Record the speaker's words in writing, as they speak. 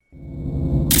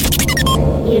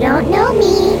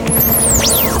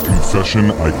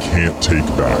confession I can't take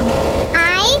back.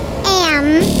 I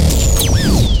am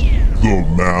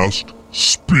The Masked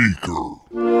Speaker.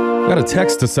 Got a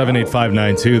text to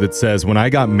 78592 that says, when I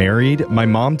got married, my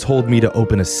mom told me to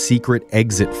open a secret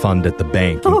exit fund at the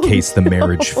bank in case the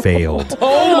marriage failed.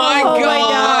 Oh my Oh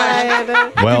god! my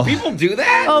God. Well, People do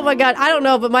that? Oh my God. I don't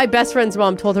know, but my best friend's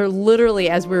mom told her literally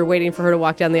as we were waiting for her to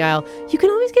walk down the aisle, you can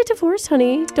always get divorced,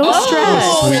 honey. Don't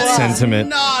stress. sweet that's sentiment.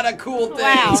 Not a cool thing.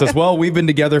 Wow. it says, well, we've been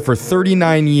together for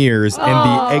 39 years, and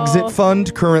the exit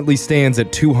fund currently stands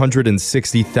at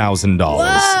 $260,000.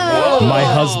 Whoa. My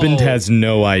husband has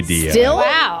no idea. Still?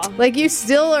 Wow. Like you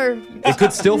still are. It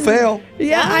could still fail.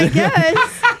 Yeah, I guess.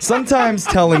 Sometimes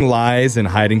telling lies and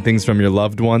hiding things from your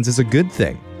loved ones is a good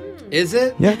thing. Is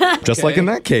it? Yeah, just like in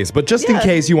that case. But just in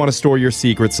case you want to store your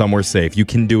secret somewhere safe, you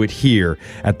can do it here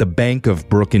at the Bank of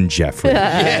Brooke and Jeffrey.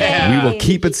 Yeah. We will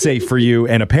keep it safe for you.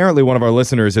 And apparently one of our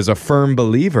listeners is a firm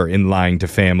believer in lying to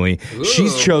family.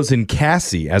 She's chosen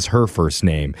Cassie as her first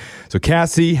name. So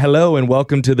Cassie, hello and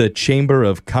welcome to the Chamber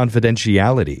of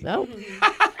Confidentiality. Oh.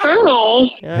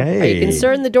 Hi. Are Hey. you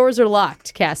concerned the doors are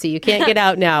locked, Cassie? You can't get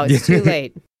out now. It's too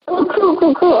late. Oh,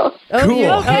 cool. Oh, Cool.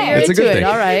 you're It's a into good it. thing.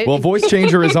 All right. Well, Voice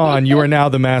Changer is on. You are now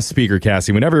the masked speaker,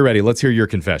 Cassie. Whenever you're ready, let's hear your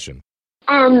confession.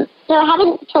 So I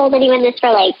haven't told anyone this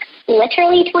for like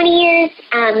literally 20 years.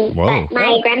 Whoa. But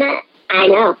my grandma, I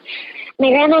know. My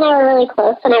grandma and I were really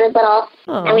close when I was little,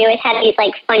 Aw. and we always had these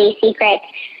like funny secrets.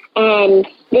 And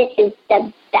this is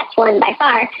the best one by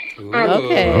far.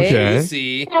 Okay.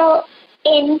 See. So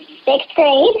in 6th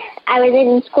grade, I was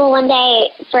in school one day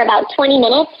for about 20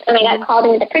 minutes, and I got called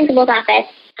into the principal's office.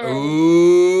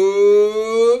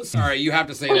 Ooh. Sorry, you have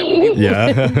to say that when people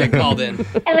Yeah. get called in.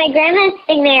 And my grandma's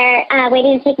sitting there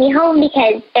waiting to take me home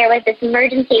because there was this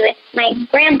emergency with my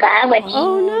grandpa, which,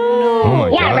 Oh, no. Oh, my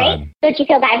yeah, God. right? Don't you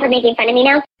feel bad for making fun of me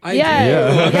now? I Yeah.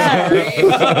 do. Yeah.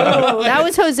 That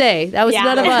was Jose. That was Yeah.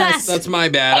 none of us. That's my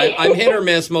bad. I'm hit or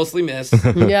miss, mostly miss.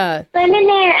 Yeah. So I'm in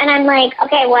there, and I'm like,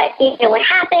 okay, what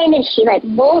happened? And she, like,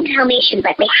 won't tell me. She was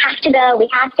like, we have to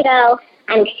go.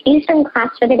 I'm excused from class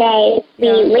for the day. We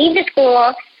leave the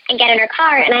school and get in her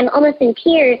car, and I'm almost in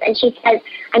tears, and she says,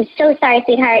 I'm so sorry,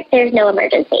 sweetheart. There's no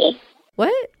emergency.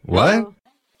 What? What?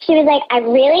 She was like, I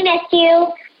really missed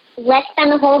you. Let's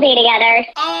spend the whole day together.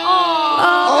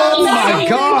 Oh, my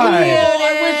God.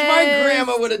 I wish my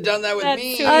grandma would have done that with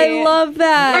me. sweet. I love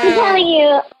that. I'm telling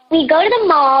you, we go to the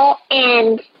mall,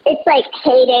 and it's like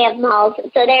heyday of malls.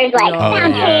 So there's like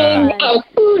fountains and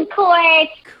food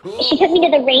courts. She took me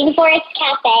to the Rainforest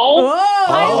Cafe.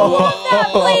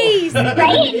 Please.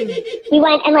 Right? We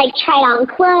went and like tried on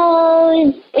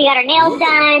clothes. We got our nails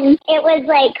done. It was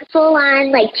like full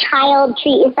on like child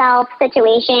treat yourself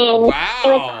situation. Wow. It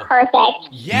was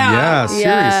perfect. Yeah. Yeah, Yeah,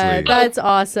 seriously. that's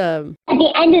awesome. At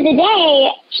the end of the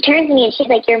day, she turns to me and she's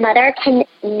like, your mother can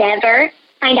never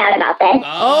find out about this.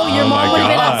 Oh, your mom my would have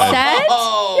been God. upset?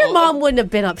 Oh. Your mom wouldn't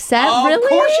have been upset, Oh, really? Of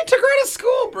course, you took her out of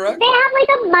school, Brooke. They have like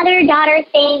a mother-daughter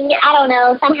thing. I don't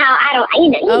know. Somehow, I don't,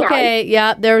 you know. Okay,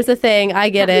 yeah, there was a thing. I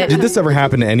get it. Did this ever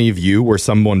happen to any of you where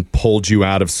someone pulled you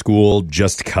out of school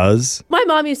just cuz? My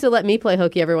mom used to let me play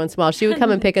hooky every once in a while. She would come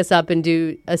and pick us up and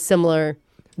do a similar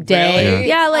day. Really?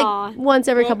 Yeah, like Aw. once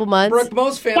every couple months. Brooke,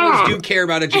 most families do care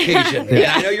about education. And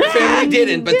I know your family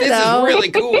didn't, but this know. is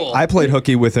really cool. I played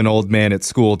hooky with an old man at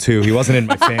school too. He wasn't in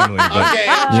my family, but Okay.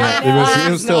 yeah,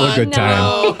 it was still a good time.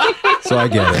 No. So I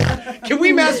get it. Can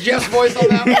we mask Jeff's voice on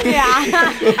that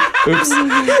one? Oops. You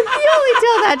only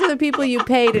tell that to the people you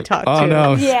pay to talk Oh to.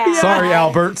 no. Yeah. Sorry,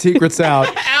 Albert. Secret's out.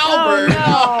 Albert.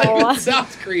 Oh, no. It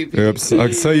sounds creepy. Oops.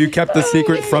 So you kept the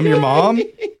secret from your mom?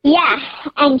 Yeah,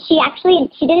 and she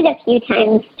did it a few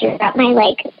times throughout my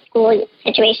like school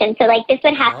situation. So like this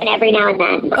would happen every now and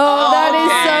then. Oh, that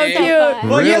is so Okay.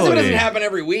 cute. Well, yes, it Really? doesn't happen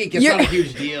every week. It's You're- not a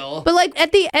huge deal. But like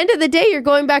at the end of the day, you're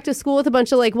going back to school with a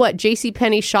bunch of like what,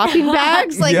 JCPenney shopping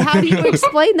bags? Like Yeah. how do you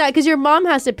explain that? Because your mom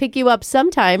has to pick you up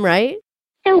sometime, right?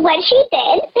 So what she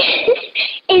did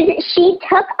is she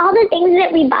took all the things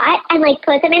that we bought and like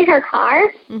put them in her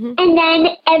car. Mm-hmm. And then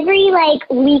every like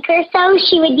week or so,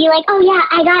 she would be like, oh yeah,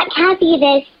 I got Cassie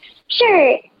this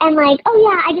shirt. And like, oh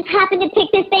yeah, I just happened to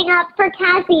pick this thing up for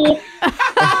Cassie.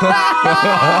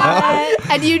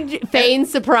 And you feign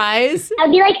surprise.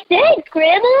 I'd be like, thanks,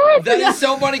 Grandma. That is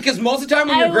so funny because most of the time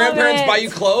when I your love grandparents it. buy you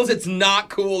clothes, it's not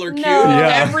cool or cute.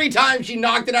 Yeah. Every time she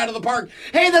knocked it out of the park,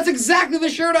 hey, that's exactly the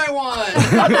shirt I want.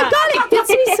 Oh my God, it fits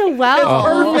me so well.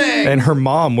 Perfect. And her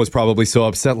mom was probably so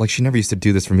upset. Like, she never used to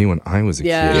do this for me when I was a kid.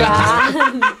 Yeah.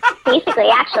 Yeah. basically,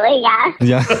 actually, yeah.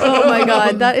 Yeah. Oh my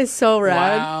God, that is so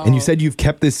rad. And you said you've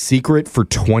kept this secret for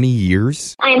 20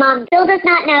 years? My mom still does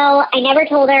not know. I never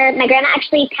told her. My grandma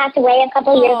actually passed away a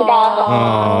couple years ago.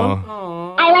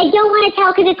 Oh. I don't want to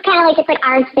tell because it's kind of it's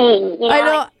our thing. You know? I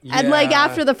know. And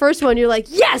after the first one, you're like,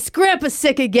 yes, Grandpa's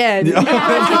sick again.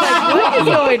 Yeah. What is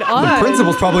going on? The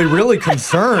principal's probably really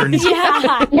concerned.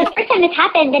 Yeah. The first time this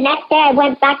happened, the next day I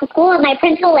went back to school and my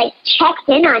principal checked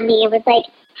in on me and was like,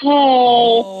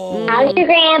 hey, how's your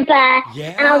grandpa?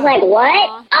 Yeah. And I was like,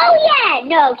 what? Oh, yeah,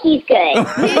 no, he's good.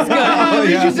 He's good.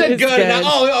 You just said He's good. good.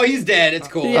 And he's dead. It's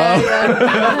cool.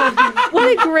 Yeah.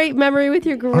 What a great memory with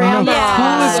your grandma.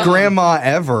 Coolest grandma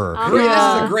ever. This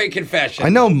is a great confession. I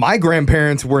know my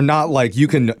grandparents were not like, you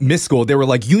can miss school. They were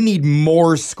like, you need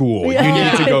more school. You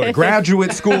need to go to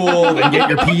graduate school and get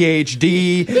your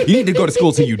PhD. You need to go to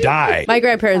school till you die. My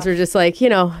grandparents were just like,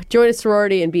 join a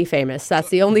sorority and be famous. That's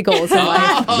the only goals in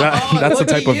life. That's the look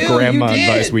type at of you. grandma You did.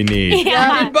 advice we need. You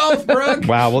did both, Brooke.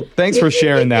 Wow. Well, thanks for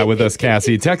sharing that with us,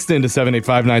 Cassie. Text into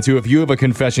 78592 if you have a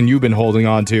confession you've been holding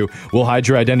on to. We'll hide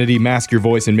your identity, mask your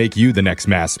voice, and make you the next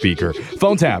mass speaker.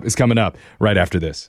 Phone tap is coming up right after this.